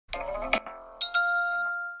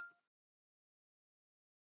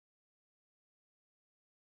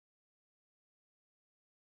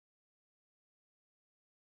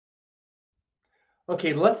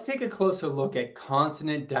Okay, let's take a closer look at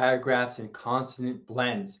consonant digraphs and consonant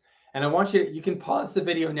blends. And I want you can pause the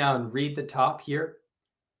video now and read the top here.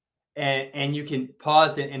 And you can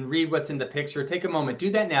pause it and read what's in the picture. Take a moment, do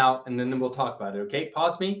that now, and then we'll talk about it, okay?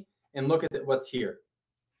 Pause me and look at what's here.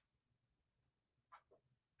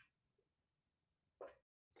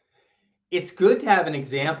 It's good to have an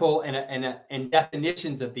example and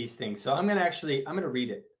definitions of these things. So I'm gonna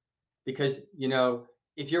read it because, you know,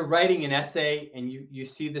 if you're writing an essay and you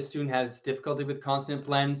see the student has difficulty with consonant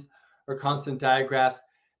blends or consonant digraphs,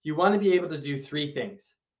 you want to be able to do three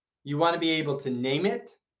things. You want to be able to name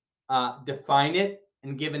it, define it,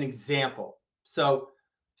 and give an example. So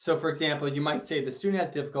for example, you might say the student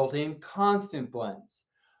has difficulty in consonant blends.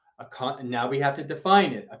 Now we have to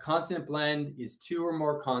define it. A consonant blend is two or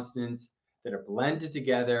more consonants that are blended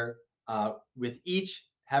together with each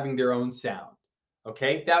having their own sound.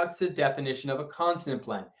 Okay, that's the definition of a consonant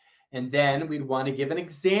blend. And then we'd want to give an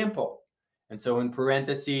example. And so in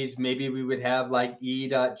parentheses, maybe we would have like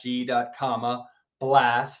E.G. comma,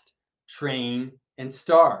 blast, train, and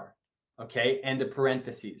star. Okay, end of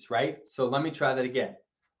parentheses, right? So let me try that again.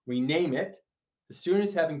 We name it. The student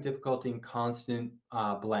is having difficulty in consonant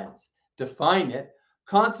blends. Define it.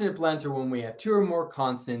 Consonant blends are when we have two or more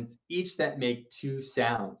consonants, each that make two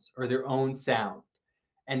sounds or their own sound.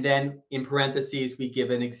 And then in parentheses, we give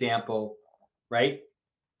an example, right?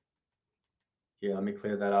 Here, let me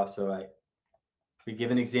clear that off. So we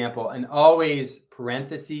give an example, and always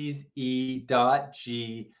parentheses,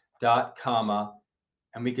 E.G. comma,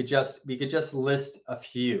 and we could just list a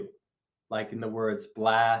few, like in the words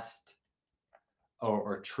blast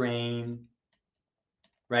or train,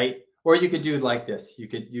 right? Or you could do it like this. You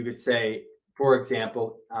could say, for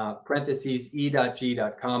example, parentheses, E.G.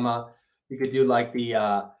 comma. You could do like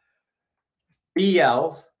the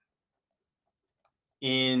BL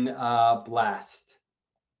in blast,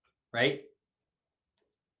 right?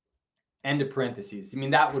 End of parentheses. I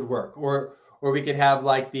mean, that would work. Or we could have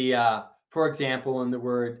like the, for example, in the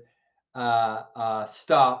word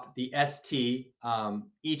stop, the ST,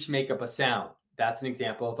 each make up a sound. That's an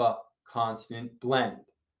example of a consonant blend.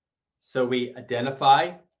 So we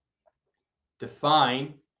identify,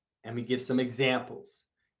 define, and we give some examples.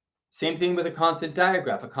 Same thing with a consonant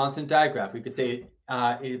digraph. A consonant digraph, we could say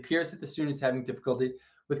it appears that the student is having difficulty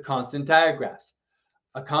with consonant digraphs.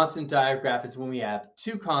 A consonant digraph is when we have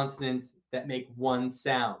two consonants that make one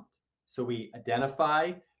sound. So we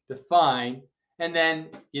identify, define, and then,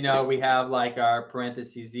 you know, we have like our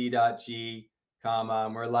parentheses Z.G, comma,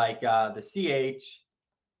 and we're like the CH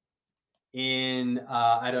in,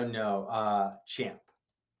 I don't know, champ,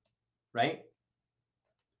 right?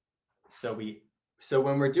 So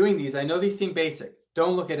when we're doing these, I know these seem basic.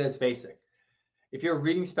 Don't look at it as basic. If you're a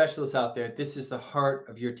reading specialist out there, this is the heart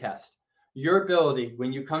of your test. Your ability,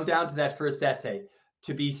 when you come down to that first essay,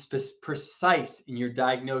 to be precise in your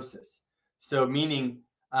diagnosis. So meaning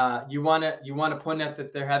you want to point out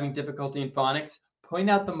that they're having difficulty in phonics, point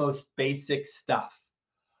out the most basic stuff.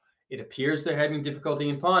 It appears they're having difficulty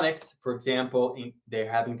in phonics. For example,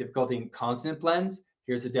 they're having difficulty in consonant blends.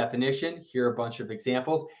 Here's a definition. Here are a bunch of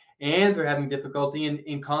examples. And they're having difficulty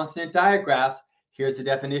in consonant digraphs. Here's the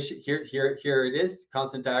definition. Here it is,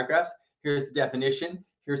 consonant digraphs. Here's the definition.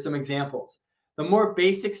 Here's some examples. The more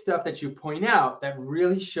basic stuff that you point out, that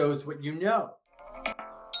really shows what you know.